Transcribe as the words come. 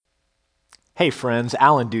Hey friends,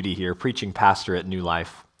 Alan Duty here, preaching pastor at New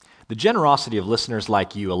Life. The generosity of listeners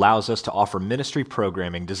like you allows us to offer ministry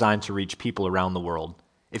programming designed to reach people around the world.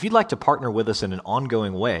 If you'd like to partner with us in an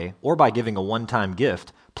ongoing way or by giving a one-time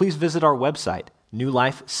gift, please visit our website,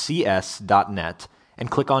 newlifecs.net,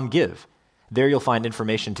 and click on Give. There you'll find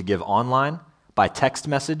information to give online, by text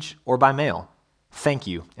message, or by mail. Thank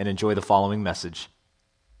you, and enjoy the following message.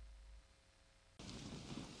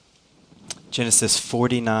 Genesis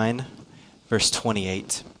 49, verse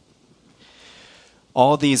 28.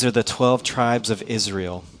 All these are the 12 tribes of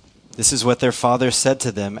Israel. This is what their father said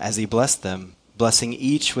to them as he blessed them, blessing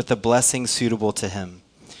each with a blessing suitable to him.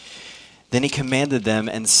 Then he commanded them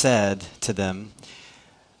and said to them,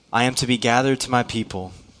 I am to be gathered to my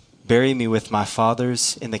people. Bury me with my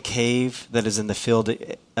fathers in the cave that is in the field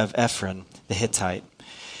of Ephron the Hittite,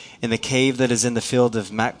 in the cave that is in the field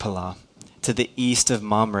of Machpelah, to the east of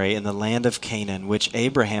Mamre in the land of Canaan, which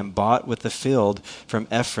Abraham bought with the field from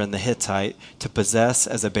Ephron the Hittite to possess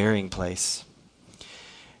as a burying place.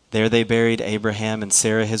 There they buried Abraham and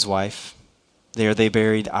Sarah his wife. There they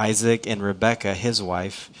buried Isaac and Rebekah his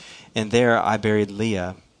wife. And there I buried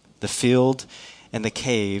Leah. The field and the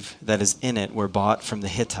cave that is in it were bought from the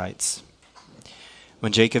Hittites.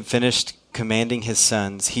 When Jacob finished commanding his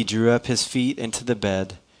sons, he drew up his feet into the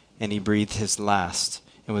bed, and he breathed his last,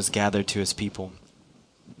 and was gathered to his people.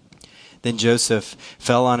 Then Joseph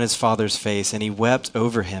fell on his father's face, and he wept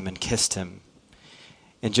over him and kissed him.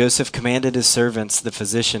 And Joseph commanded his servants, the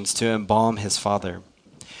physicians, to embalm his father.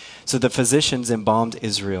 So the physicians embalmed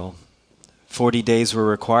Israel. 40 days were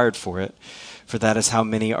required for it, for that is how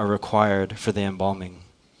many are required for the embalming.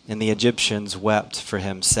 And the Egyptians wept for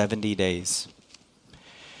him 70 days.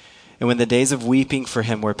 And when the days of weeping for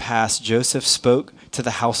him were past, Joseph spoke to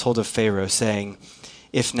the household of Pharaoh, saying,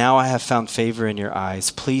 If now I have found favor in your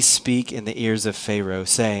eyes, please speak in the ears of Pharaoh,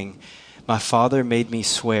 saying, My father made me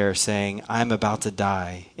swear, saying, I am about to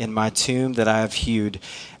die. In my tomb that I have hewed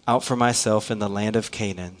out for myself in the land of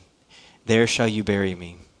Canaan, there shall you bury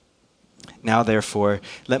me. Now therefore,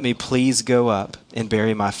 let me please go up and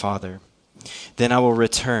bury my father. Then I will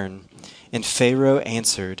return. And Pharaoh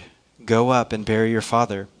answered, Go up and bury your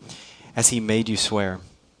father, as he made you swear.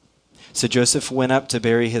 So Joseph went up to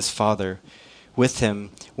bury his father. With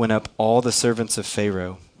him went up all the servants of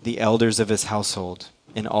Pharaoh, the elders of his household,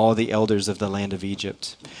 and all the elders of the land of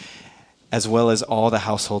Egypt, as well as all the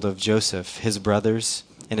household of Joseph, his brothers,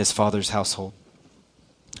 and his father's household.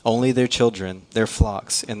 Only their children, their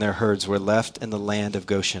flocks, and their herds were left in the land of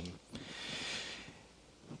Goshen.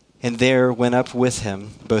 And there went up with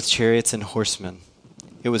him both chariots and horsemen.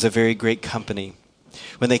 It was a very great company.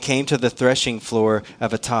 When they came to the threshing floor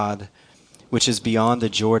of Atad, which is beyond the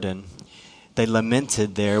Jordan, they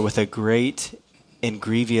lamented there with a great and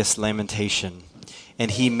grievous lamentation.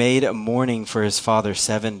 And he made a mourning for his father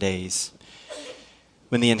 7 days.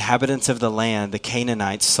 When the inhabitants of the land, the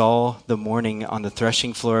Canaanites, saw the mourning on the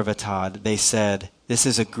threshing floor of Atad, they said, This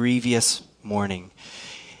is a grievous mourning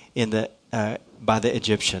by the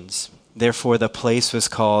Egyptians. Therefore the place was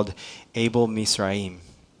called Abel Mizraim.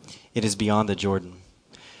 It is beyond the Jordan.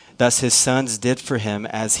 Thus his sons did for him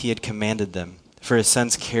as he had commanded them. For his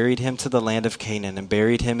sons carried him to the land of Canaan and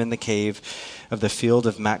buried him in the cave of the field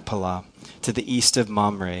of Machpelah, to the east of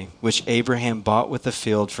Mamre, which Abraham bought with the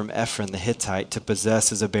field from Ephron the Hittite to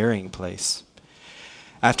possess as a burying place.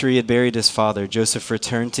 After he had buried his father, Joseph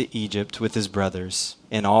returned to Egypt with his brothers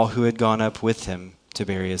and all who had gone up with him to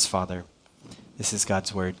bury his father. This is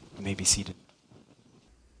God's word. You may be seated.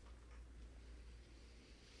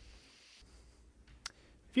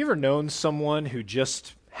 Have you ever known someone who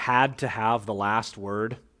just had to have the last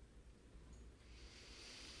word?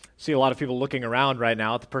 See a lot of people looking around right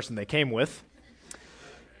now at the person they came with.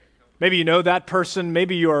 Maybe you know that person.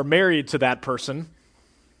 Maybe you are married to that person.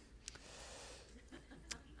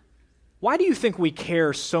 Why do you think we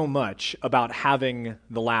care so much about having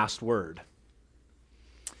the last word?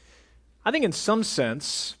 I think in some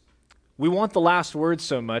sense, we want the last word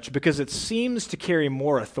so much because it seems to carry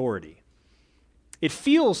more authority. It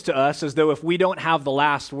feels to us as though if we don't have the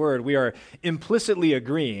last word, we are implicitly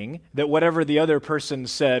agreeing that whatever the other person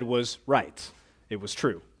said was right. It was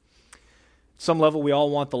true. At some level, we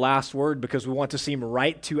all want the last word because we want to seem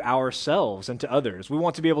right to ourselves and to others. We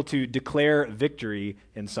want to be able to declare victory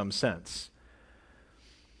in some sense.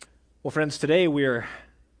 Well, friends, today we are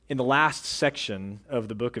in the last section of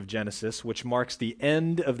the book of Genesis, which marks the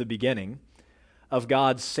end of the beginning of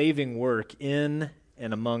God's saving work in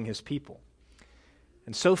and among his people.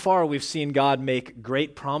 And so far, we've seen God make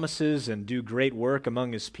great promises and do great work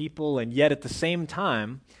among his people, and yet at the same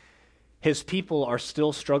time, his people are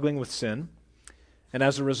still struggling with sin. And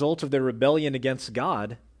as a result of their rebellion against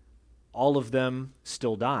God, all of them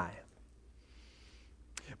still die.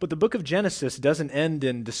 But the book of Genesis doesn't end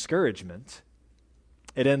in discouragement.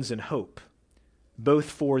 It ends in hope, both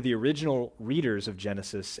for the original readers of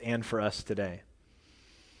Genesis and for us today.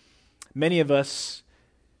 Many of us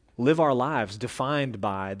live our lives defined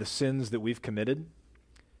by the sins that we've committed.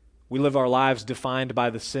 We live our lives defined by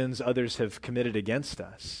the sins others have committed against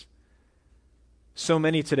us. So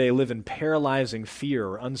many today live in paralyzing fear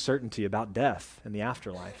or uncertainty about death and the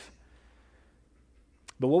afterlife.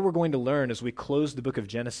 But what we're going to learn as we close the book of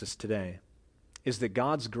Genesis today is that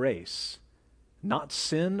God's grace, not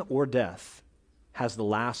sin or death, has the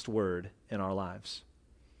last word in our lives.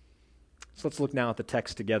 So let's look now at the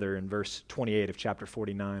text together in verse 28 of chapter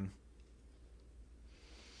 49.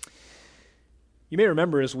 You may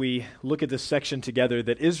remember as we look at this section together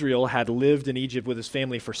that Israel had lived in Egypt with his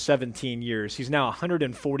family for 17 years. He's now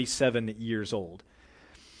 147 years old.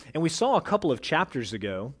 And we saw a couple of chapters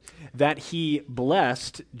ago that he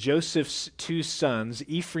blessed Joseph's two sons,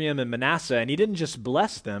 Ephraim and Manasseh, and he didn't just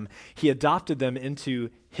bless them, he adopted them into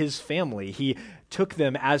his family. He took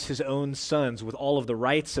them as his own sons with all of the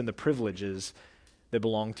rights and the privileges that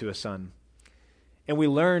belong to a son. And we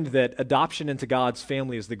learned that adoption into God's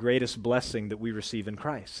family is the greatest blessing that we receive in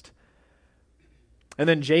Christ. And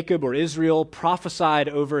then Jacob, or Israel, prophesied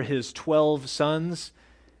over his 12 sons,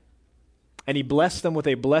 and he blessed them with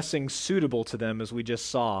a blessing suitable to them, as we just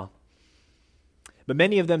saw. But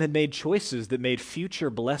many of them had made choices that made future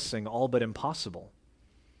blessing all but impossible.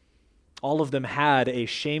 All of them had a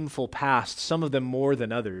shameful past, some of them more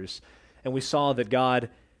than others, and we saw that God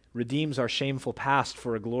redeems our shameful past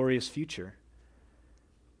for a glorious future.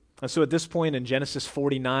 And so at this point in Genesis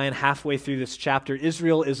 49, halfway through this chapter,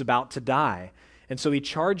 Israel is about to die. And so he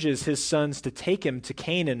charges his sons to take him to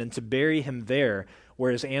Canaan and to bury him there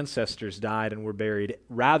where his ancestors died and were buried,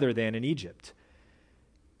 rather than in Egypt.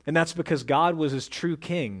 And that's because God was his true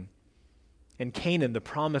king, and Canaan, the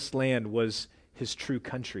promised land, was his true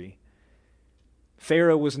country.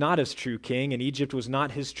 Pharaoh was not his true king, and Egypt was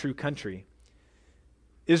not his true country.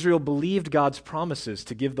 Israel believed God's promises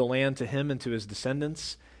to give the land to him and to his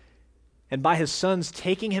descendants, and by his sons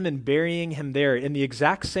taking him and burying him there in the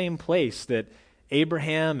exact same place that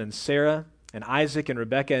Abraham and Sarah and Isaac and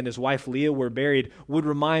Rebekah and his wife Leah were buried, would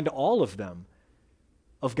remind all of them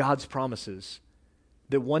of God's promises,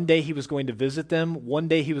 that one day he was going to visit them, one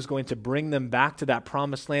day he was going to bring them back to that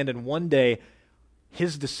promised land, and one day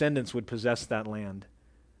his descendants would possess that land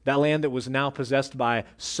that was now possessed by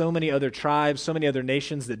so many other tribes, so many other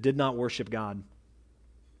nations that did not worship God.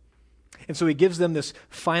 And so he gives them this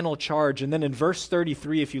final charge. And then in verse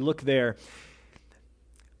 33, if you look there,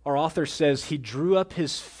 our author says, he drew up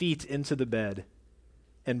his feet into the bed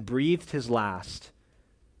and breathed his last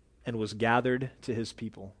and was gathered to his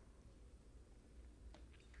people.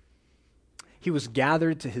 He was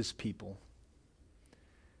gathered to his people.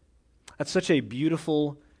 That's such a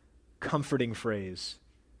beautiful, comforting phrase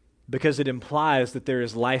because it implies that there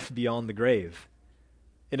is life beyond the grave.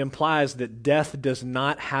 It implies that death does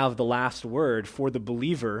not have the last word for the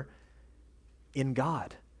believer in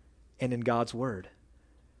God and in God's word.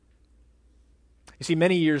 You see,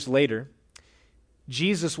 many years later,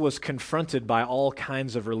 Jesus was confronted by all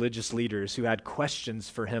kinds of religious leaders who had questions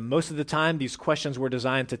for him. Most of the time, these questions were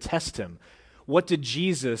designed to test him. What did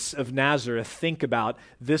Jesus of Nazareth think about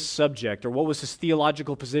this subject, or what was his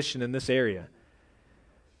theological position in this area?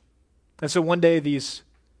 And so one day, these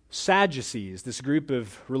Sadducees, this group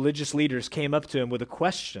of religious leaders, came up to him with a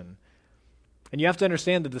question. And you have to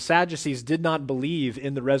understand that the Sadducees did not believe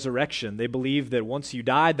in the resurrection. They believed that once you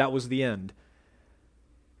died, that was the end.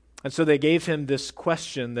 And so they gave him this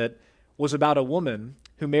question that was about a woman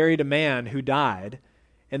who married a man who died,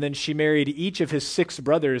 and then she married each of his 6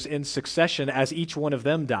 brothers in succession as each one of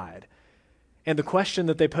them died. And the question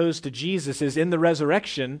that they posed to Jesus is, in the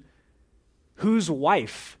resurrection, whose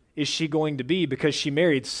wife is she going to be, because she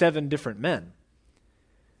married 7 different men?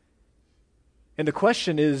 And the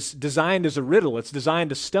question is designed as a riddle. It's designed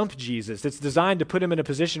to stump Jesus. It's designed to put him in a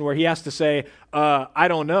position where he has to say, I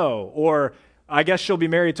don't know, or I guess she'll be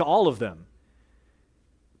married to all of them.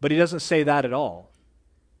 But he doesn't say that at all.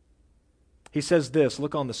 He says this,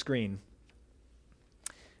 look on the screen.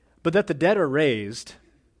 But that the dead are raised,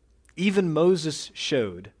 even Moses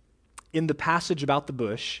showed in the passage about the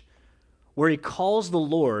bush, where he calls the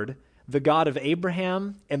Lord the God of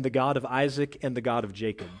Abraham and the God of Isaac and the God of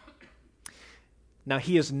Jacob. Now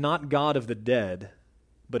he is not God of the dead,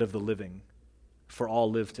 but of the living, for all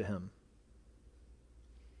live to him.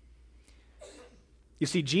 You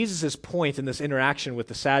see, Jesus' point in this interaction with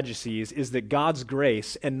the Sadducees is that God's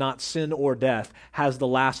grace and not sin or death has the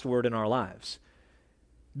last word in our lives.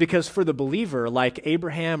 Because for the believer, like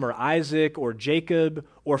Abraham or Isaac or Jacob,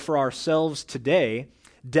 or for ourselves today,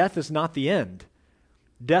 death is not the end.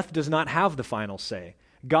 Death does not have the final say.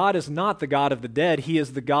 God is not the God of the dead. He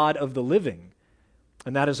is the God of the living.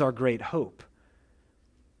 And that is our great hope.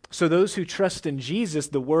 So those who trust in Jesus,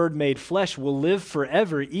 the Word made flesh, will live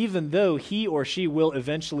forever, even though he or she will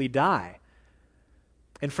eventually die.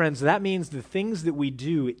 And friends, that means the things that we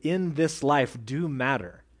do in this life do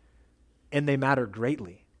matter, and they matter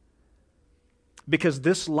greatly. Because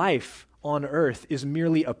this life on earth is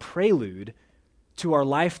merely a prelude to our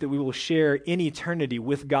life that we will share in eternity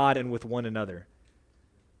with God and with one another.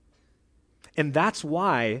 And that's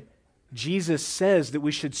why Jesus says that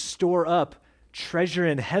we should store up treasure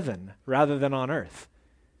in heaven rather than on earth.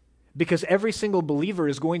 Because every single believer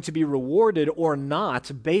is going to be rewarded or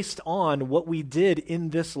not based on what we did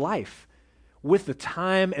in this life, with the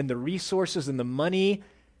time and the resources and the money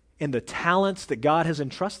and the talents that God has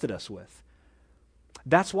entrusted us with.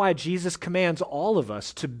 That's why Jesus commands all of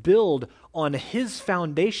us to build on his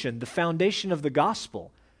foundation, the foundation of the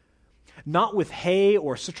gospel, not with hay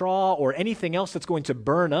or straw or anything else that's going to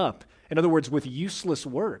burn up. In other words, with useless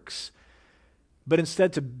works, but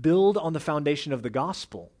instead to build on the foundation of the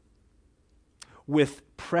gospel with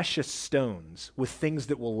precious stones, with things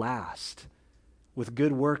that will last, with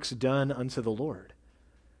good works done unto the Lord.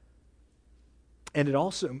 And it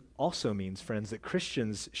also means, friends, that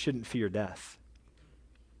Christians shouldn't fear death.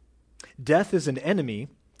 Death is an enemy.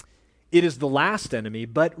 It is the last enemy,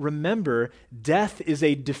 but remember, death is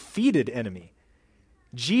a defeated enemy.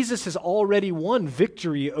 Jesus has already won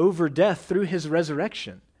victory over death through his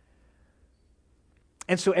resurrection.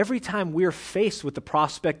 And so every time we're faced with the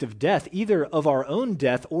prospect of death, either of our own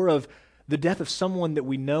death or of the death of someone that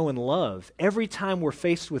we know and love, every time we're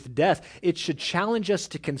faced with death, it should challenge us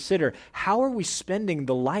to consider, how are we spending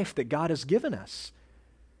the life that God has given us?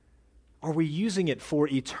 Are we using it for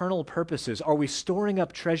eternal purposes? Are we storing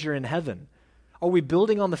up treasure in heaven? Are we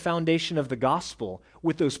building on the foundation of the gospel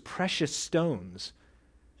with those precious stones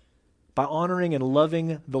by honoring and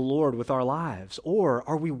loving the Lord with our lives? Or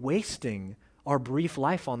are we wasting our brief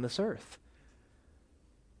life on this earth?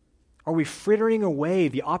 Are we frittering away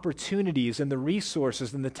the opportunities and the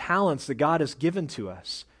resources and the talents that God has given to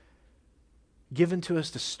us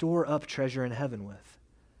to store up treasure in heaven with?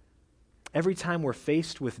 Every time we're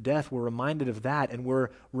faced with death, we're reminded of that, and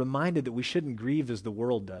we're reminded that we shouldn't grieve as the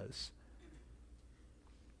world does.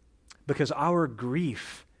 Because our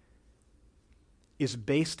grief is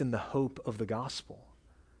based in the hope of the gospel,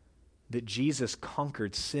 that Jesus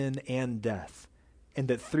conquered sin and death, and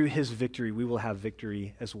that through his victory we will have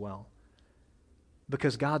victory as well.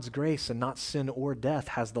 Because God's grace and not sin or death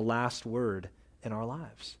has the last word in our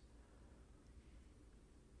lives.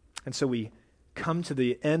 And so we come to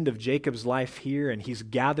the end of Jacob's life here, and he's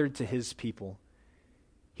gathered to his people.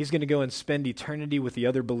 He's going to go and spend eternity with the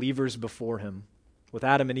other believers before him, with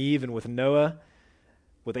Adam and Eve and with Noah,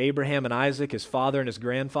 with Abraham and Isaac, his father and his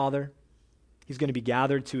grandfather. He's going to be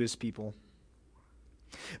gathered to his people.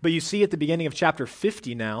 But you see at the beginning of chapter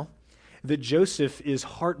 50 now that Joseph is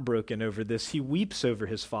heartbroken over this. He weeps over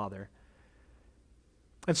his father.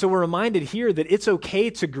 And so we're reminded here that it's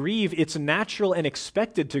okay to grieve. It's natural and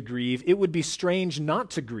expected to grieve. It would be strange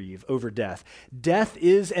not to grieve over death. Death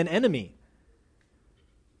is an enemy.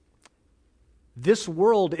 This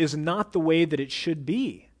world is not the way that it should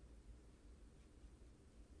be.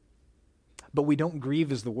 But we don't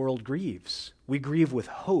grieve as the world grieves. We grieve with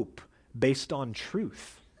hope based on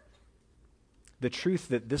truth. The truth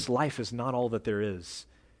that this life is not all that there is.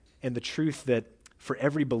 And the truth that for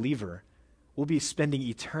every believer, we'll be spending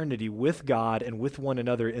eternity with God and with one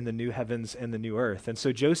another in the new heavens and the new earth. And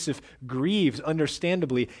so Joseph grieves,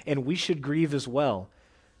 understandably, and we should grieve as well.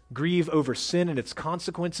 Grieve over sin and its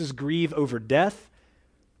consequences, grieve over death,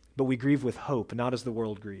 but we grieve with hope, not as the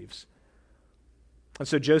world grieves. And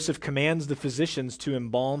so Joseph commands the physicians to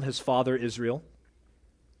embalm his father Israel.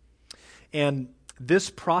 And this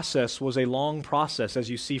process was a long process, as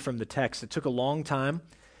you see from the text. It took a long time.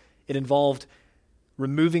 It involved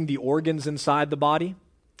removing the organs inside the body,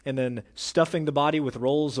 and then stuffing the body with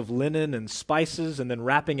rolls of linen and spices, and then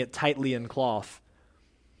wrapping it tightly in cloth.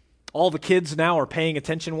 All the kids now are paying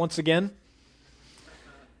attention once again.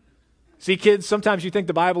 See, kids, sometimes you think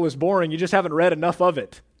the Bible is boring. You just haven't read enough of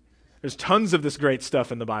it. There's tons of this great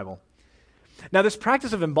stuff in the Bible. Now, this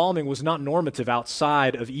practice of embalming was not normative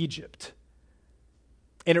outside of Egypt,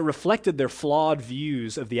 and it reflected their flawed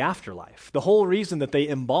views of the afterlife. The whole reason that they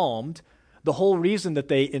embalmed The whole reason that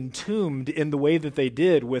they entombed in the way that they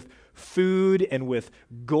did, with food and with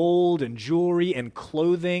gold and jewelry and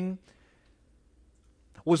clothing,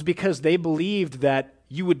 was because they believed that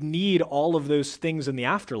you would need all of those things in the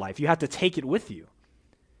afterlife. You had to take it with you.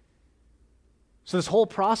 So this whole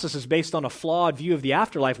process is based on a flawed view of the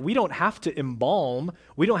afterlife. We don't have to embalm.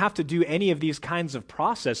 We don't have to do any of these kinds of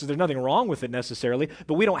processes. There's nothing wrong with it necessarily,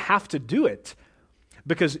 but we don't have to do it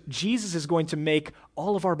because Jesus is going to make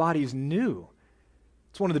all of our bodies new.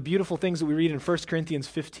 It's one of the beautiful things that we read in 1 Corinthians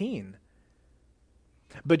 15.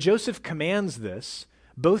 But Joseph commands this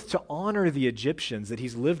both to honor the Egyptians that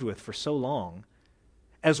he's lived with for so long,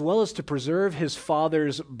 as well as to preserve his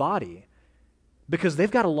father's body, because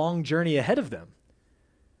they've got a long journey ahead of them.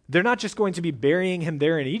 They're not just going to be burying him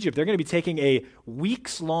there in Egypt. They're going to be taking a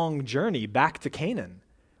weeks-long journey back to Canaan.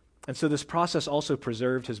 And so this process also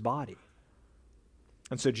preserved his body.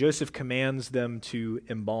 And so Joseph commands them to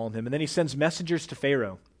embalm him. And then he sends messengers to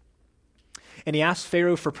Pharaoh. And he asks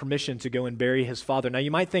Pharaoh for permission to go and bury his father. Now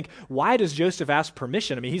you might think, why does Joseph ask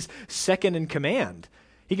permission? I mean, he's second in command.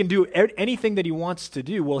 He can do anything that he wants to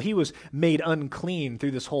do. Well, he was made unclean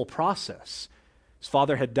through this whole process. His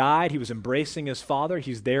father had died. He was embracing his father.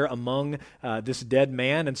 He's there among this dead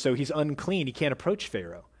man, and so he's unclean. He can't approach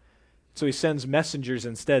Pharaoh. So he sends messengers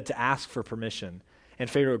instead to ask for permission, and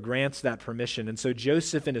Pharaoh grants that permission. And so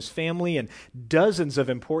Joseph and his family and dozens of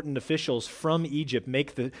important officials from Egypt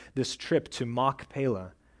make this trip to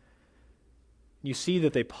Machpelah. You see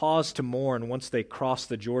that they pause to mourn once they cross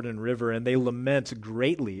the Jordan River, and they lament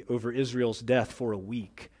greatly over Israel's death for a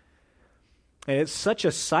week. And it's such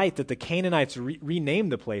a sight that the Canaanites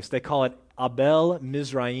renamed the place. They call it Abel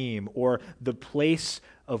Mizraim, or the place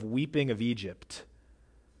of weeping of Egypt.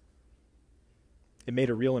 It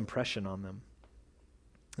made a real impression on them.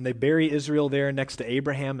 And they bury Israel there next to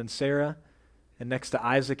Abraham and Sarah, and next to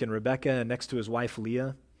Isaac and Rebekah, and next to his wife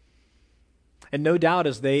Leah. And no doubt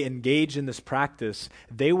as they engage in this practice,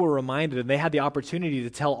 they were reminded, and they had the opportunity to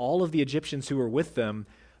tell all of the Egyptians who were with them,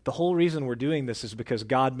 the whole reason we're doing this is because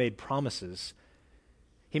God made promises.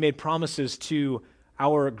 He made promises to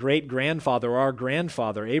our great-grandfather, our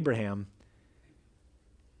grandfather, Abraham.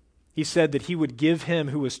 He said that he would give him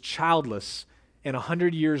who was childless and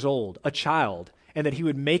 100 years old, a child, and that he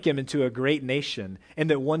would make him into a great nation, and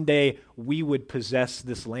that one day we would possess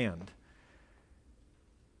this land.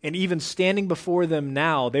 And even standing before them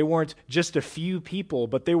now, they weren't just a few people,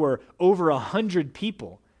 but they were over 100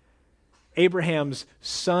 people. Abraham's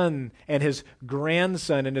son and his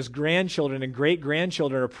grandson and his grandchildren and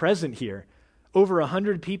great-grandchildren are present here. Over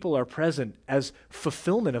 100 people are present as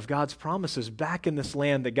fulfillment of God's promises back in this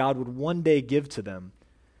land that God would one day give to them.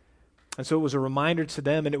 And so it was a reminder to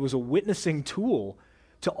them, and it was a witnessing tool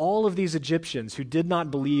to all of these Egyptians who did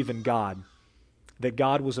not believe in God, that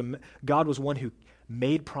God was one who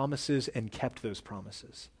made promises and kept those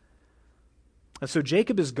promises. And so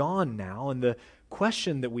Jacob is gone now, and the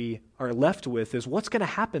question that we are left with is what's going to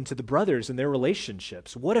happen to the brothers and their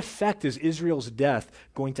relationships? What effect is Israel's death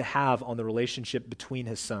going to have on the relationship between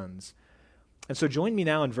his sons? And so join me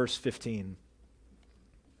now in verse 15.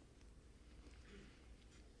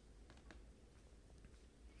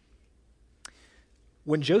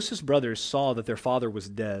 When Joseph's brothers saw that their father was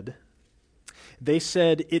dead, they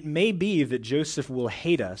said, "It may be that Joseph will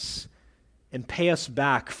hate us and pay us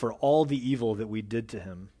back for all the evil that we did to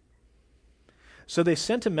him." So they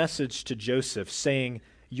sent a message to Joseph saying,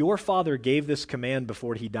 "Your father gave this command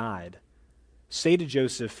before he died. Say to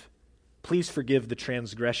Joseph, please forgive the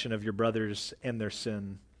transgression of your brothers and their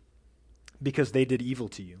sin, because they did evil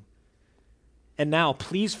to you. And now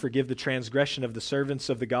please forgive the transgression of the servants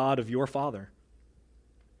of the God of your father."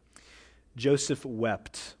 Joseph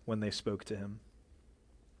wept when they spoke to him.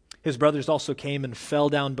 His brothers also came and fell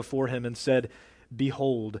down before him and said,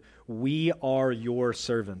 "Behold, we are your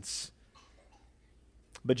servants."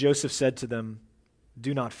 But Joseph said to them,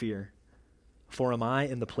 "Do not fear, for am I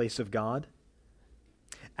in the place of God?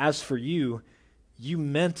 As for you, you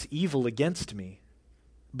meant evil against me,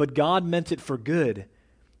 but God meant it for good,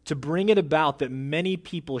 to bring it about that many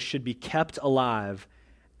people should be kept alive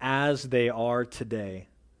as they are today.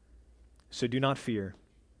 So do not fear.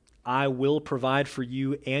 I will provide for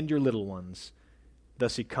you and your little ones."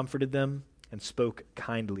 Thus he comforted them and spoke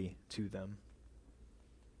kindly to them.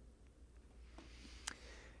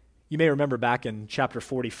 You may remember back in chapter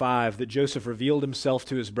 45 that Joseph revealed himself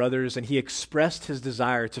to his brothers and he expressed his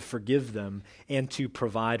desire to forgive them and to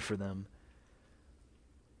provide for them.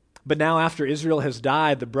 But now after Israel has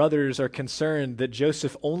died, the brothers are concerned that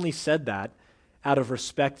Joseph only said that out of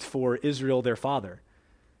respect for Israel, their father.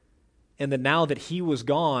 And that now that he was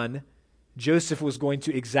gone, Joseph was going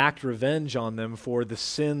to exact revenge on them for the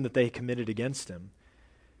sin that they committed against him.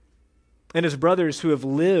 And his brothers, who have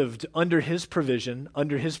lived under his provision,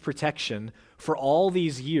 under his protection for all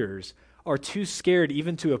these years, are too scared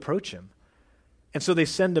even to approach him. And so they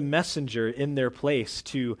send a messenger in their place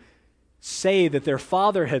to say that their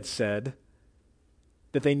father had said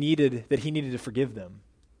that he needed to forgive them.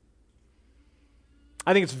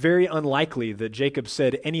 I think it's very unlikely that Jacob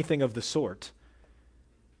said anything of the sort.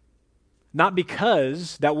 Not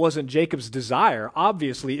because that wasn't Jacob's desire.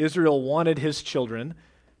 Obviously, Israel wanted his children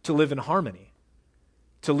to live in harmony,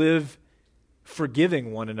 to live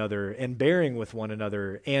forgiving one another and bearing with one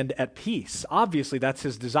another and at peace. Obviously, that's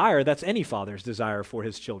his desire. That's any father's desire for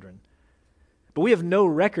his children. But we have no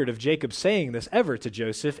record of Jacob saying this ever to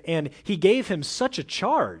Joseph, and he gave him such a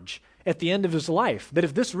charge at the end of his life that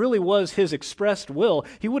if this really was his expressed will,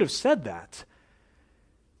 he would have said that.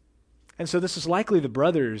 And so this is likely the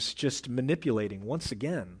brothers just manipulating once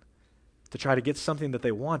again to try to get something that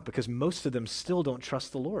they want, because most of them still don't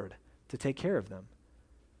trust the Lord to take care of them.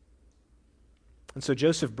 And so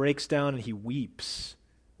Joseph breaks down and he weeps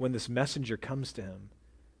when this messenger comes to him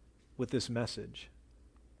with this message.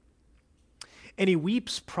 And he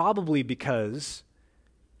weeps probably because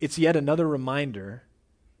it's yet another reminder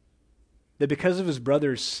that because of his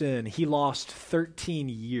brother's sin, he lost 13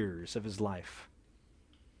 years of his life.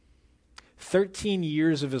 13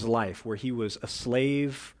 years of his life where he was a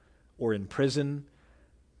slave or in prison.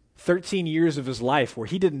 13 years of his life where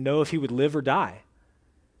he didn't know if he would live or die.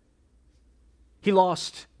 He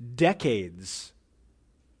lost decades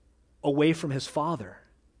away from his father.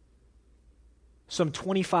 Some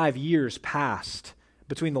 25 years passed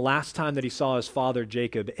between the last time that he saw his father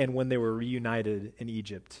Jacob and when they were reunited in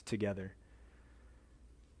Egypt together.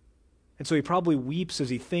 And so he probably weeps as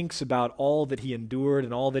he thinks about all that he endured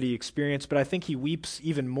and all that he experienced, but I think he weeps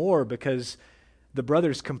even more because the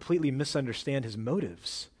brothers completely misunderstand his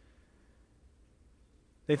motives.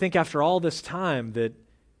 They think after all this time that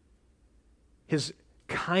his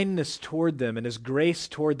kindness toward them and his grace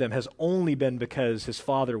toward them has only been because his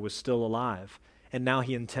father was still alive, and now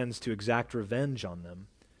he intends to exact revenge on them.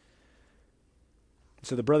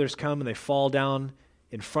 So the brothers come and they fall down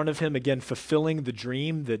in front of him, again fulfilling the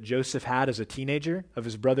dream that Joseph had as a teenager of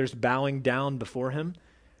his brothers bowing down before him.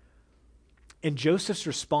 And Joseph's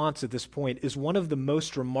response at this point is one of the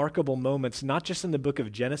most remarkable moments, not just in the book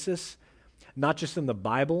of Genesis, not just in the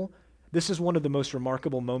Bible. This is one of the most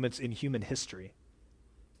remarkable moments in human history.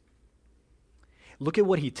 Look at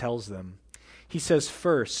what he tells them. He says,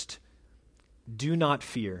 first, do not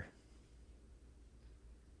fear.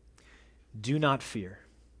 Do not fear.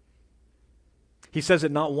 He says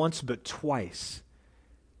it not once, but twice.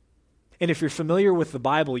 And if you're familiar with the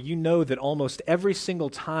Bible, you know that almost every single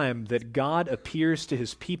time that God appears to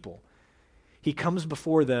his people, he comes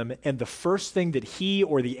before them, and the first thing that he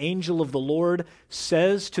or the angel of the Lord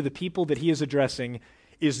says to the people that he is addressing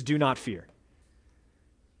is, do not fear.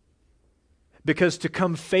 Because to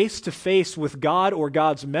come face to face with God or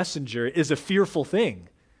God's messenger is a fearful thing.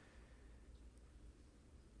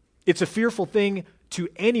 It's a fearful thing to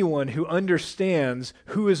anyone who understands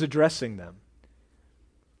who is addressing them.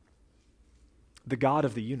 The God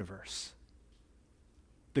of the universe,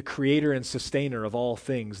 the creator and sustainer of all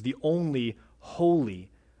things, the only holy,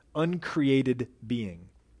 uncreated being.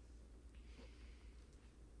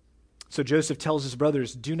 So Joseph tells his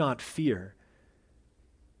brothers, do not fear.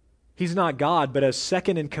 He's not God, but as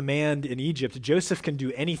second in command in Egypt, Joseph can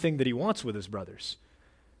do anything that he wants with his brothers.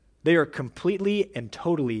 They are completely and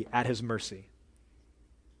totally at his mercy.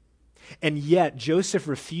 And yet, Joseph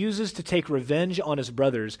refuses to take revenge on his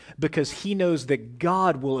brothers because he knows that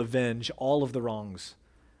God will avenge all of the wrongs,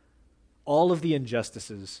 all of the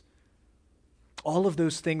injustices. All of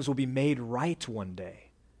those things will be made right one day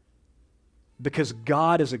because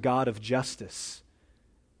God is a God of justice.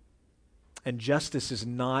 And justice is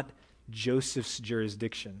not Joseph's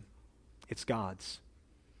jurisdiction. It's God's.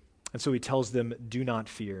 And so he tells them, do not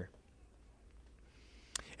fear.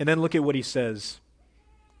 And then look at what he says.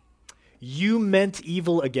 You meant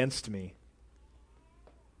evil against me.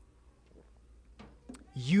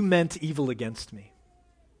 You meant evil against me.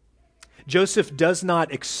 Joseph does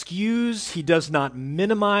not excuse, he does not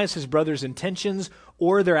minimize his brother's intentions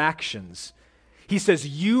or their actions. He says,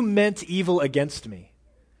 you meant evil against me.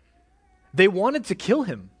 They wanted to kill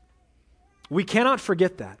him. We cannot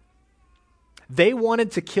forget that. They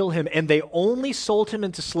wanted to kill him, and they only sold him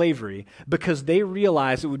into slavery because they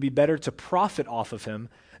realized it would be better to profit off of him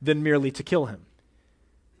than merely to kill him.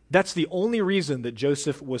 That's the only reason that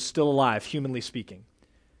Joseph was still alive, humanly speaking,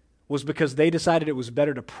 was because they decided it was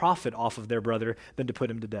better to profit off of their brother than to put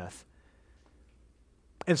him to death.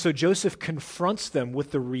 And so Joseph confronts them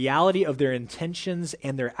with the reality of their intentions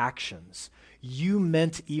and their actions. You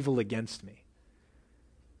meant evil against me.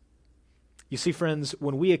 You see, friends,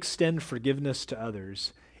 when we extend forgiveness to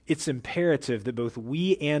others, it's imperative that both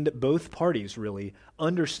we and both parties really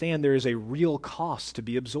understand there is a real cost to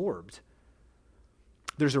be absorbed.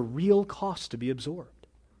 There's a real cost to be absorbed.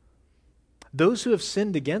 Those who have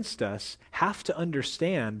sinned against us have to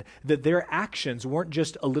understand that their actions weren't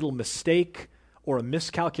just a little mistake or a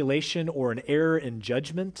miscalculation or an error in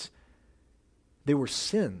judgment. They were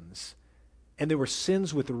sins, and they were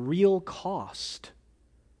sins with real cost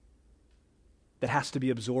that has to be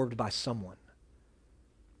absorbed by someone,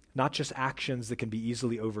 not just actions that can be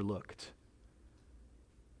easily overlooked.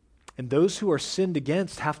 And those who are sinned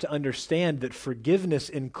against have to understand that forgiveness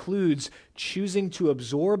includes choosing to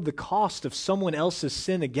absorb the cost of someone else's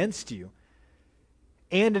sin against you.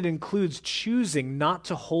 And it includes choosing not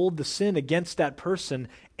to hold the sin against that person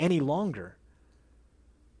any longer.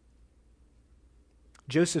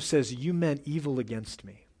 Joseph says, you meant evil against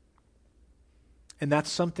me. And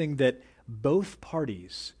that's something that both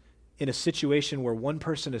parties in a situation where one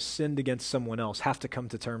person has sinned against someone else have to come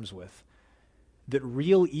to terms with. That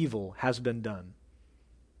real evil has been done.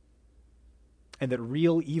 And that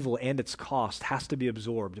real evil and its cost has to be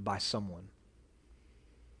absorbed by someone.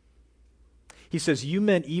 He says, you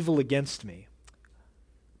meant evil against me,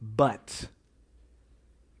 but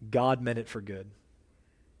God meant it for good.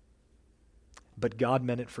 But God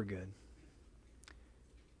meant it for good.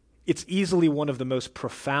 It's easily one of the most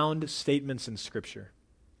profound statements in Scripture.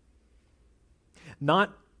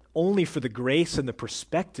 Not only for the grace and the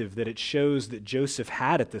perspective that it shows that Joseph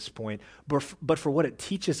had at this point, but for what it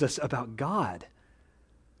teaches us about God.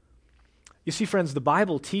 You see, friends, the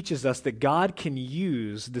Bible teaches us that God can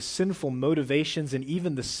use the sinful motivations and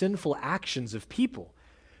even the sinful actions of people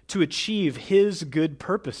to achieve His good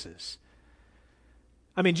purposes.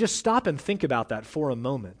 I mean, just stop and think about that for a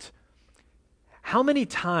moment. How many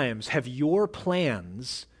times have your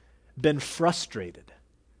plans been frustrated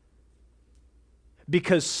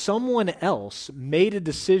because someone else made a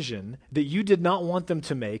decision that you did not want them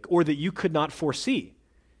to make or that you could not foresee?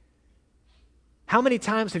 How many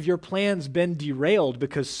times have your plans been derailed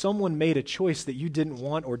because someone made a choice that you didn't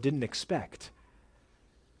want or didn't expect?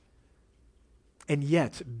 And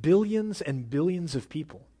yet, billions and billions of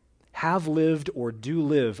people have lived or do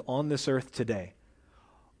live on this earth today,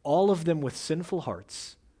 all of them with sinful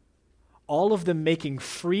hearts, all of them making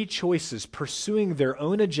free choices, pursuing their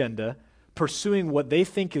own agenda, pursuing what they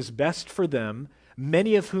think is best for them,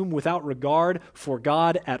 many of whom without regard for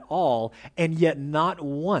God at all, and yet not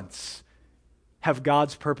once have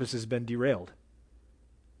God's purposes been derailed.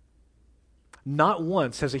 Not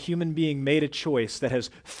once has a human being made a choice that has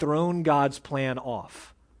thrown God's plan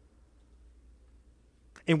off.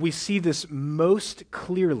 And we see this most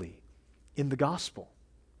clearly in the gospel.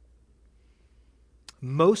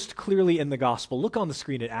 Most clearly in the gospel. Look on the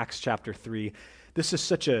screen at Acts chapter 3. This is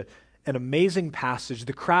such an amazing passage.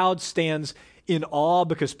 The crowd stands in awe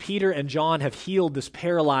because Peter and John have healed this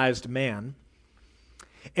paralyzed man.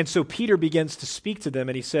 And so Peter begins to speak to them,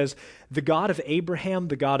 and he says, the God of Abraham,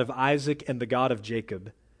 the God of Isaac, and the God of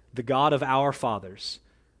Jacob, the God of our fathers,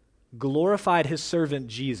 glorified his servant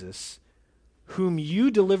Jesus, whom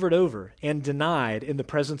you delivered over and denied in the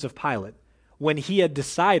presence of Pilate when he had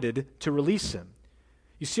decided to release him.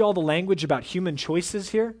 You see all the language about human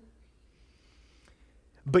choices here?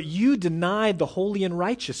 But you denied the holy and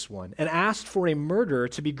righteous one and asked for a murderer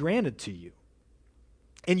to be granted to you.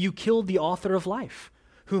 And you killed the author of life,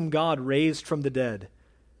 whom God raised from the dead.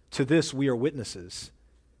 To this we are witnesses.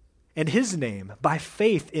 And his name, by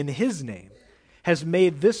faith in his name, has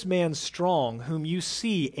made this man strong whom you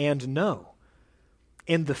see and know.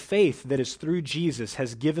 And the faith that is through Jesus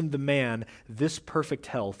has given the man this perfect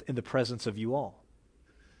health in the presence of you all.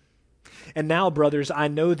 And now, brothers, I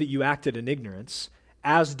know that you acted in ignorance,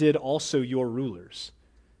 as did also your rulers.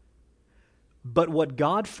 But what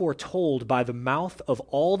God foretold by the mouth of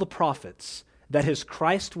all the prophets, that his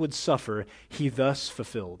Christ would suffer, he thus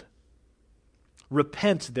fulfilled.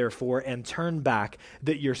 Repent, therefore, and turn back,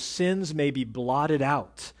 that your sins may be blotted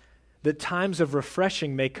out, that times of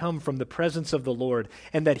refreshing may come from the presence of the Lord,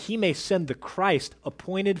 and that he may send the Christ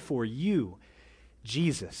appointed for you,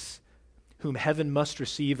 Jesus, whom heaven must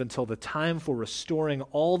receive until the time for restoring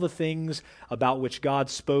all the things about which God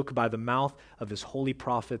spoke by the mouth of his holy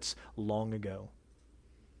prophets long ago.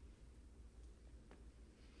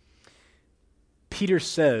 Peter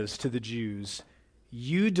says to the Jews,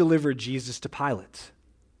 you delivered Jesus to Pilate.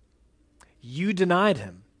 You denied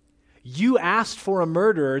him. You asked for a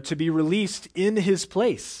murderer to be released in his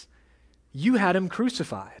place. You had him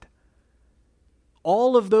crucified.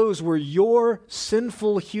 All of those were your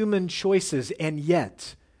sinful human choices, and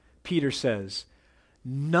yet, Peter says,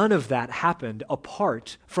 none of that happened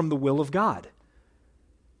apart from the will of God.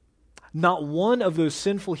 Not one of those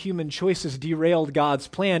sinful human choices derailed God's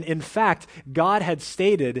plan. In fact, God had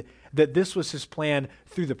stated that this was his plan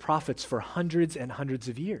through the prophets for hundreds and hundreds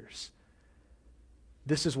of years.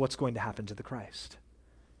 This is what's going to happen to the Christ.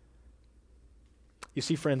 You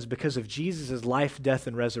see, friends, because of Jesus' life, death,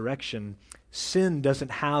 and resurrection, sin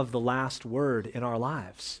doesn't have the last word in our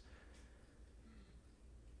lives.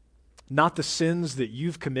 Not the sins that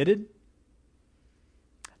you've committed,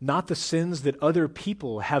 not the sins that other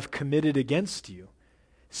people have committed against you.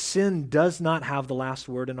 Sin does not have the last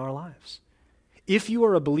word in our lives. If you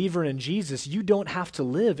are a believer in Jesus, you don't have to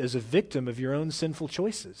live as a victim of your own sinful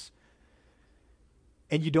choices.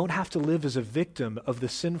 And you don't have to live as a victim of the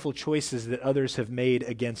sinful choices that others have made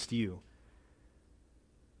against you.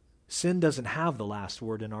 Sin doesn't have the last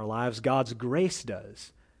word in our lives. God's grace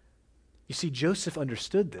does. You see, Joseph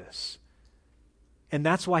understood this. And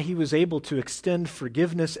that's why he was able to extend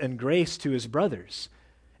forgiveness and grace to his brothers.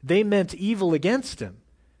 They meant evil against him.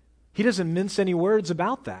 He doesn't mince any words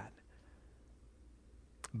about that.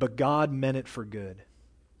 But God meant it for good.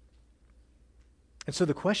 And so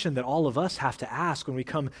the question that all of us have to ask when we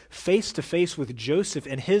come face to face with Joseph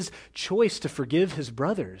and his choice to forgive his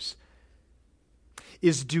brothers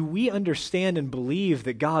is, do we understand and believe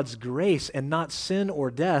that God's grace and not sin or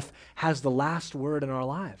death has the last word in our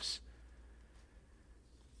lives?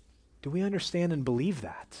 Do we understand and believe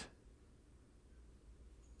that?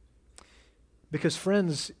 Because,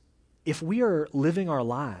 friends, if we are living our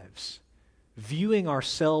lives viewing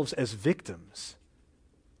ourselves as victims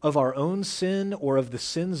of our own sin or of the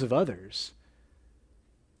sins of others,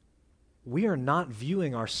 we are not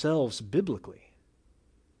viewing ourselves biblically.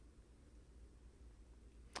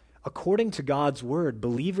 According to God's word,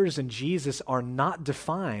 believers in Jesus are not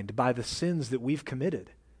defined by the sins that we've committed.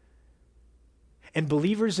 And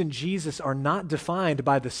believers in Jesus are not defined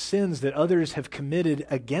by the sins that others have committed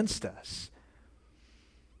against us.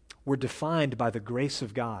 We're defined by the grace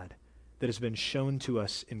of God that has been shown to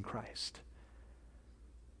us in Christ.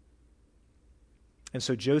 And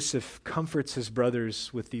so Joseph comforts his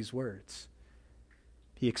brothers with these words.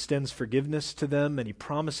 He extends forgiveness to them and he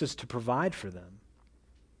promises to provide for them.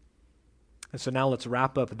 And so now let's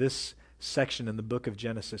wrap up this section in the book of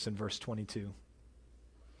Genesis in verse 22.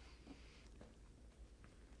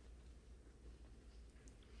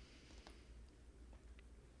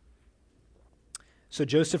 So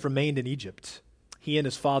Joseph remained in Egypt, he and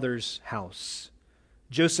his father's house.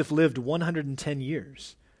 Joseph lived 110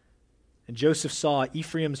 years. And Joseph saw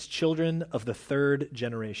Ephraim's children of the third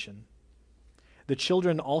generation. The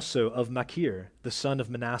children also of Machir, the son of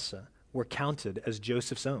Manasseh, were counted as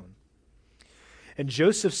Joseph's own. And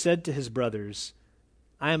Joseph said to his brothers,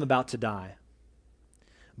 I am about to die,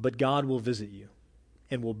 but God will visit you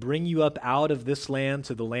and will bring you up out of this land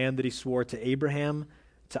to the land that he swore to Abraham,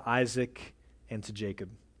 to Isaac, and to Jacob.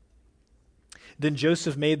 Then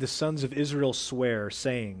Joseph made the sons of Israel swear,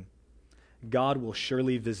 saying, God will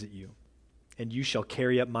surely visit you, and you shall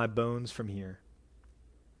carry up my bones from here.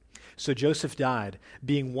 So Joseph died,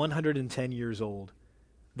 being 110 years old.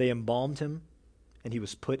 They embalmed him, and he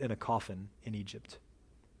was put in a coffin in Egypt.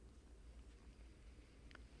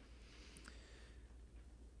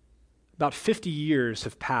 About 50 years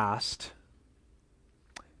have passed.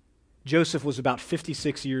 Joseph was about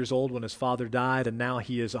 56 years old when his father died, and now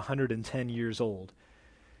he is 110 years old.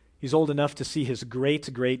 He's old enough to see his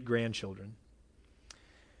great-great-grandchildren.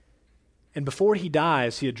 And before he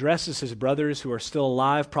dies, he addresses his brothers who are still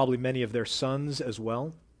alive, probably many of their sons as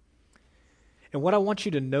well. And what I want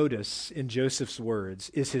you to notice in Joseph's words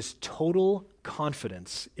is his total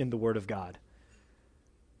confidence in the Word of God.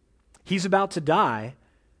 He's about to die,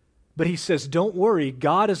 but he says, don't worry,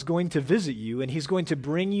 God is going to visit you, and he's going to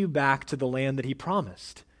bring you back to the land that he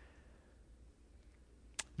promised.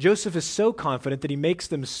 Joseph is so confident that he makes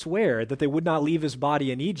them swear that they would not leave his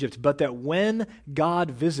body in Egypt, but that when God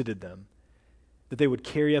visited them, that they would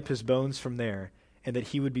carry up his bones from there, and that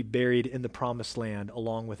he would be buried in the promised land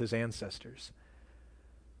along with his ancestors.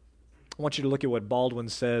 I want you to look at what Baldwin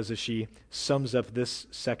says as she sums up this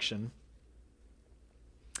section.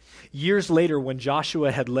 Years later, when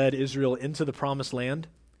Joshua had led Israel into the promised land,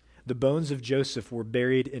 the bones of Joseph were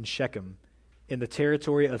buried in Shechem, in the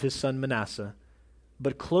territory of his son Manasseh,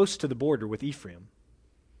 but close to the border with Ephraim.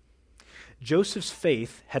 Joseph's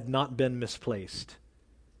faith had not been misplaced,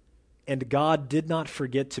 and God did not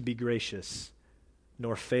forget to be gracious,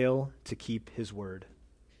 nor fail to keep his word.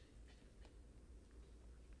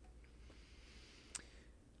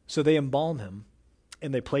 So they embalm him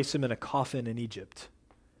and they place him in a coffin in Egypt.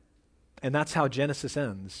 And that's how Genesis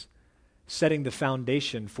ends, setting the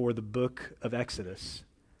foundation for the book of Exodus.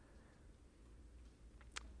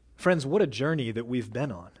 Friends, what a journey that we've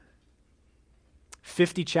been on.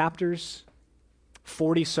 50 chapters,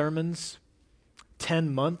 40 sermons,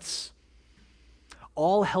 10 months,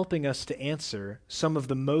 all helping us to answer some of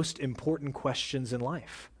the most important questions in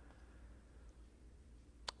life.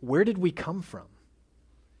 Where did we come from?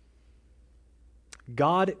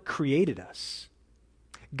 God created us.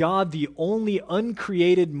 God, the only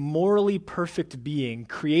uncreated, morally perfect being,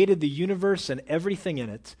 created the universe and everything in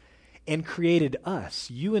it, and created us,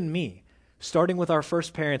 you and me, starting with our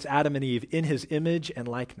first parents, Adam and Eve, in his image and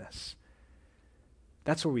likeness.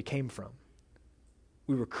 That's where we came from.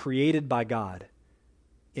 We were created by God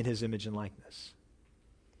in his image and likeness.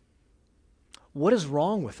 What is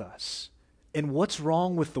wrong with us? And what's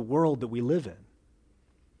wrong with the world that we live in?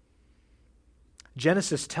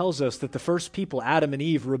 Genesis tells us that the first people, Adam and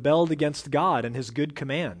Eve, rebelled against God and his good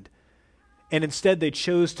command. And instead they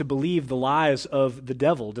chose to believe the lies of the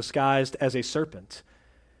devil disguised as a serpent.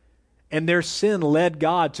 And their sin led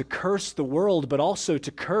God to curse the world, but also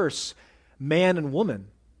to curse man and woman.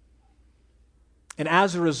 And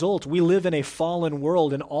as a result, we live in a fallen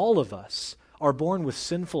world, and all of us are born with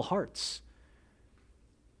sinful hearts.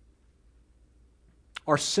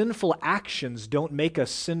 Our sinful actions don't make us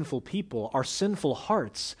sinful people. Our sinful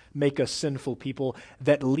hearts make us sinful people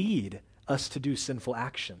that lead us to do sinful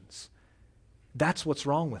actions. That's what's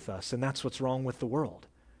wrong with us, and that's what's wrong with the world.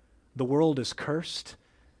 The world is cursed,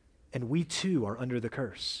 and we too are under the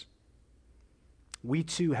curse. We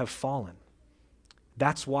too have fallen.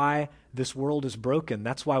 That's why this world is broken.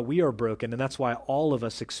 That's why we are broken, and that's why all of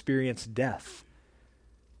us experience death.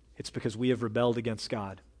 It's because we have rebelled against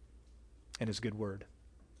God and his good word.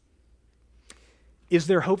 Is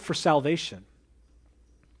there hope for salvation?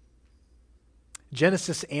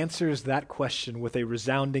 Genesis answers that question with a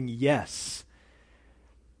resounding yes.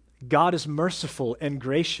 God is merciful and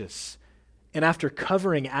gracious, and after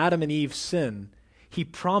covering Adam and Eve's sin, he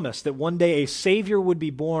promised that one day a Savior would be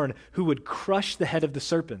born who would crush the head of the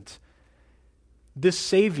serpent. This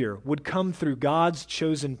Savior would come through God's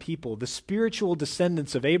chosen people, the spiritual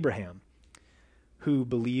descendants of Abraham, who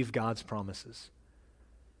believe God's promises.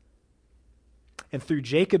 And through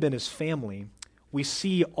Jacob and his family, we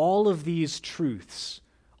see all of these truths,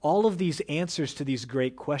 all of these answers to these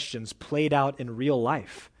great questions played out in real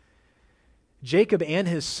life. Jacob and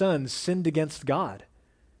his sons sinned against God.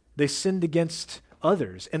 They sinned against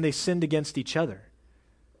others, and they sinned against each other.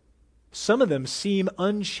 Some of them seem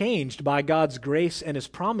unchanged by God's grace and his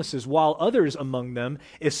promises, while others among them,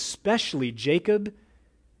 especially Jacob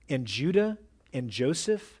and Judah and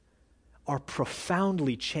Joseph, are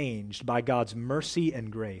profoundly changed by God's mercy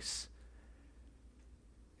and grace.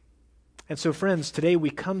 And so, friends, today we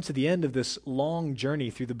come to the end of this long journey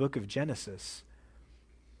through the book of Genesis.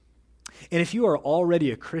 And if you are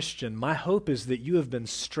already a Christian, my hope is that you have been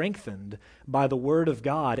strengthened by the Word of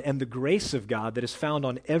God and the grace of God that is found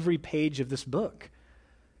on every page of this book.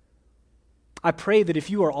 I pray that if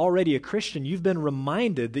you are already a Christian, you've been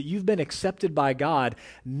reminded that you've been accepted by God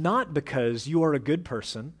not because you are a good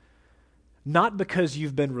person, not because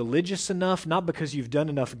you've been religious enough, not because you've done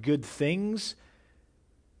enough good things,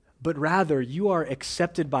 but rather you are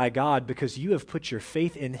accepted by God because you have put your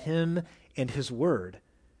faith in him and his Word.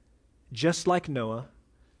 Just like Noah,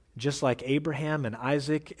 just like Abraham and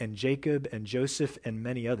Isaac and Jacob and Joseph and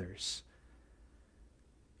many others.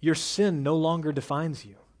 Your sin no longer defines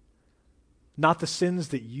you. Not the sins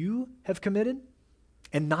that you have committed,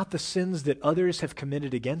 and not the sins that others have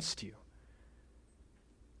committed against you.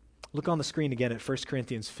 Look on the screen again at 1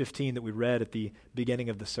 Corinthians 15 that we read at the beginning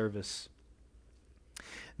of the service.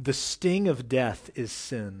 The sting of death is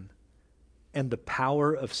sin, and the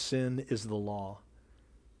power of sin is the law.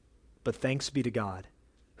 But thanks be to God,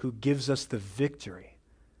 who gives us the victory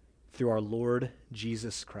through our Lord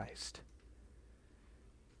Jesus Christ.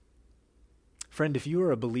 Friend, if you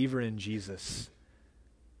are a believer in Jesus,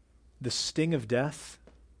 the sting of death,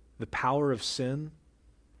 the power of sin,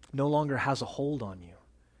 no longer has a hold on you.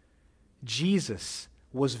 Jesus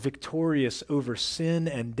was victorious over sin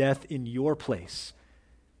and death in your place.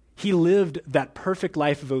 He lived that perfect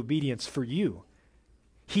life of obedience for you.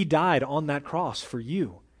 He died on that cross for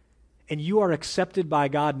you. And you are accepted by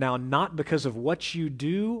God now not because of what you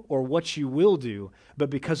do or what you will do, but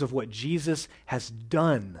because of what Jesus has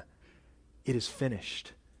done. It is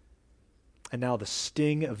finished. And now the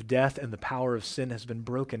sting of death and the power of sin has been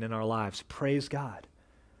broken in our lives. Praise God.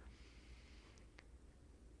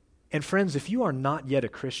 And friends, if you are not yet a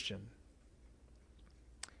Christian,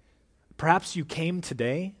 Perhaps you came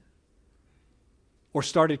today or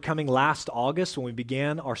started coming last August when we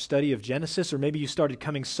began our study of Genesis, or maybe you started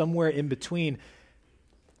coming somewhere in between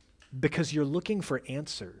because you're looking for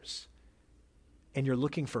answers and you're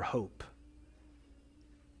looking for hope.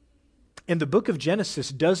 And the book of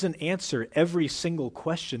Genesis doesn't answer every single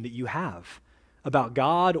question that you have about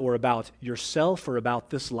God or about yourself or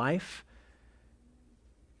about this life.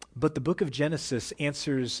 But the book of Genesis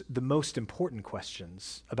answers the most important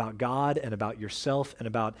questions about God and about yourself and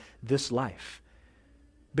about this life.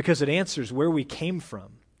 Because it answers where we came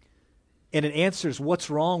from. And it answers what's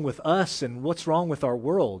wrong with us and what's wrong with our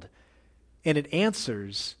world. And it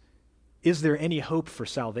answers, is there any hope for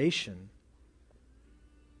salvation?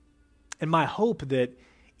 And my hope that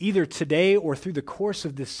either today or through the course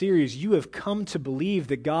of this series, you have come to believe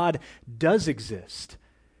that God does exist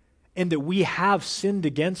and that we have sinned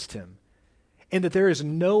against him and that there is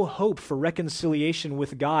no hope for reconciliation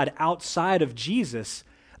with God outside of Jesus,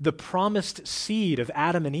 the promised seed of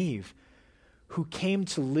Adam and Eve, who came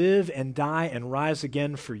to live and die and rise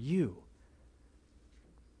again for you.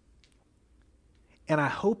 And I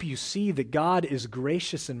hope you see that God is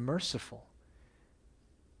gracious and merciful.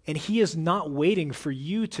 And he is not waiting for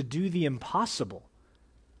you to do the impossible.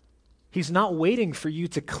 He's not waiting for you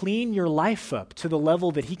to clean your life up to the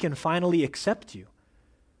level that he can finally accept you.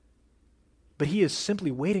 But he is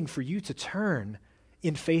simply waiting for you to turn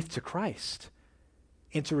in faith to Christ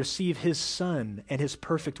and to receive his Son and his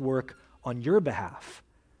perfect work on your behalf.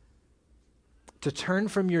 To turn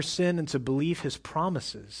from your sin and to believe his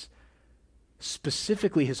promises,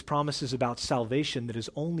 specifically his promises about salvation that is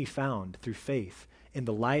only found through faith in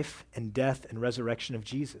the life and death and resurrection of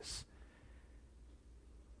Jesus.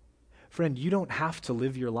 Friend, you don't have to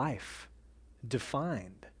live your life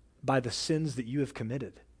defined by the sins that you have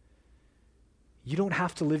committed. You don't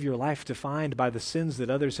have to live your life defined by the sins that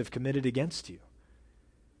others have committed against you.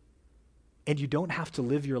 And you don't have to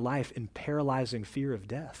live your life in paralyzing fear of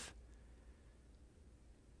death.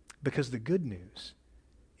 Because the good news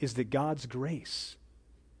is that God's grace,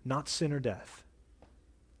 not sin or death,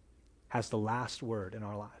 has the last word in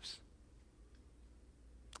our lives.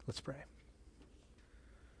 Let's pray.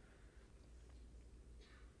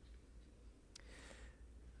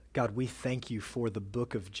 God, we thank you for the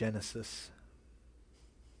book of Genesis,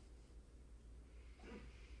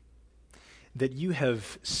 that you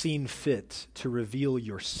have seen fit to reveal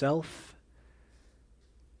yourself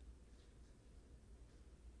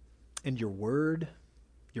and your word,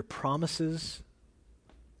 your promises,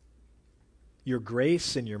 your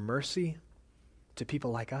grace and your mercy to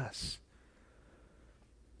people like us.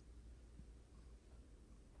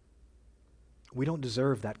 We don't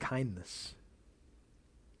deserve that kindness.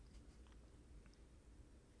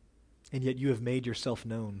 And yet you have made yourself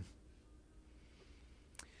known.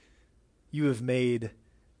 You have made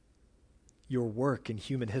your work in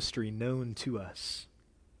human history known to us.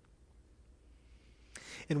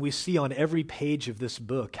 And we see on every page of this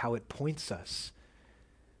book how it points us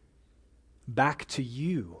back to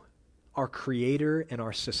you, our Creator and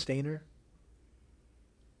our Sustainer,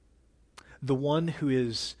 the one who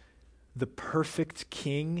is the perfect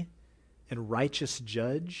King and righteous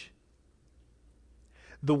Judge,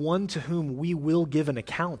 the one to whom we will give an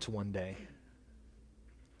account one day.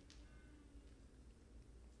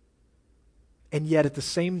 And yet at the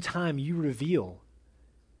same time, you reveal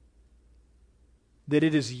that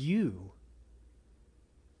it is you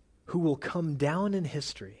who will come down in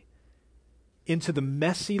history into the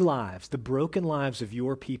messy lives, the broken lives of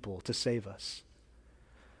your people to save us.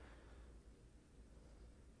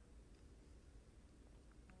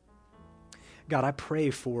 God, I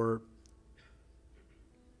pray for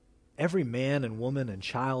every man and woman and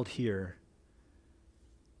child here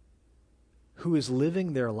who is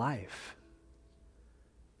living their life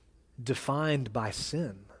defined by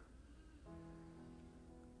sin,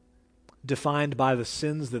 defined by the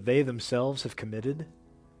sins that they themselves have committed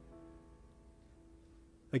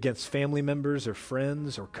against family members or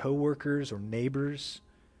friends or coworkers or neighbors.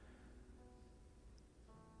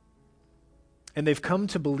 And they've come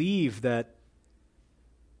to believe that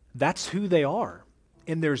that's who they are,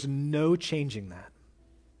 and there's no changing that.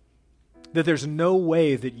 That there's no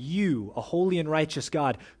way that you, a holy and righteous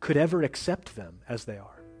God, could ever accept them as they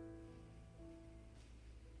are.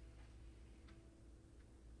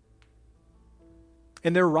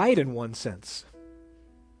 And they're right in one sense.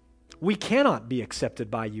 We cannot be accepted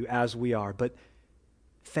by you as we are, but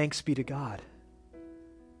thanks be to God.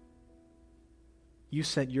 You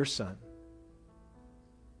sent your Son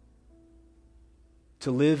to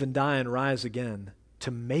live and die and rise again to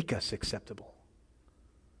make us acceptable.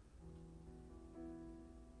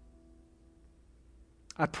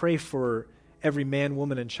 I pray for every man,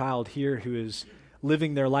 woman, and child here who is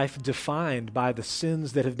living their life defined by the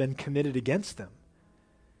sins that have been committed against them.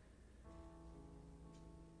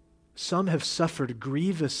 Some have suffered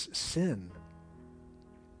grievous sin,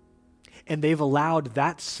 and they've allowed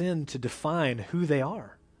that sin to define who they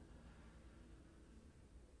are.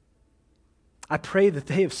 I pray that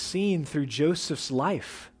they have seen through Joseph's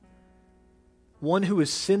life one who has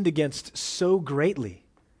sinned against so greatly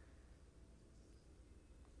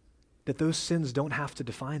that those sins don't have to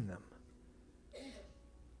define them.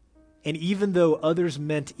 And even though others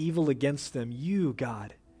meant evil against them, you,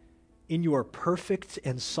 God, in your perfect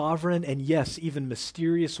and sovereign and yes, even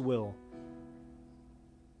mysterious will,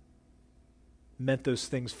 meant those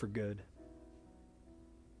things for good.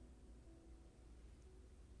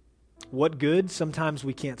 What good? Sometimes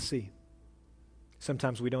we can't see.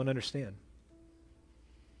 Sometimes we don't understand.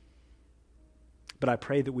 But I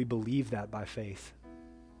pray that we believe that by faith.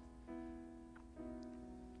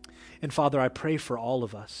 And Father, I pray for all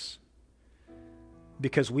of us,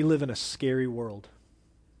 because we live in a scary world.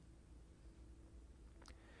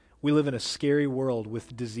 We live in a scary world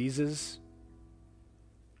with diseases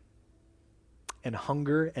and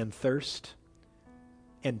hunger and thirst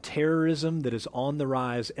and terrorism that is on the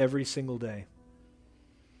rise every single day.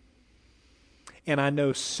 And I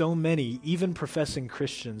know so many, even professing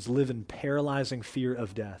Christians, live in paralyzing fear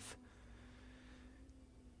of death.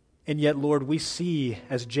 And yet, Lord, we see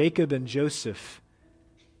as Jacob and Joseph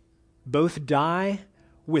both die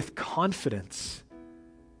with confidence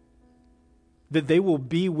that they will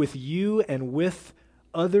be with you and with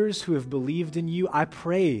others who have believed in you. I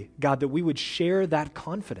pray, God, that we would share that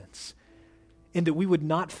confidence and that we would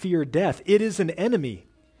not fear death. It is an enemy.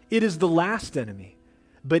 It is the last enemy,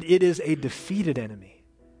 but it is a defeated enemy.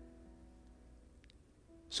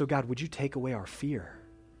 So, God, would you take away our fear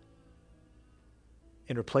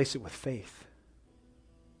and replace it with faith?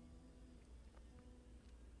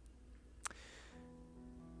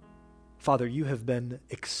 Father, you have been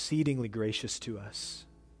exceedingly gracious to us.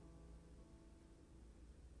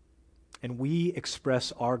 And we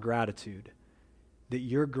express our gratitude that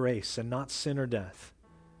your grace and not sin or death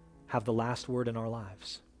have the last word in our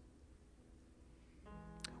lives.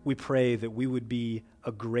 We pray that we would be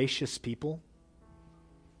a gracious people,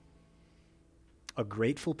 a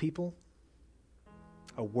grateful people,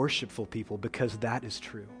 a worshipful people, because that is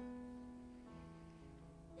true.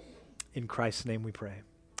 In Christ's name we pray.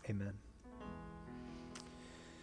 Amen.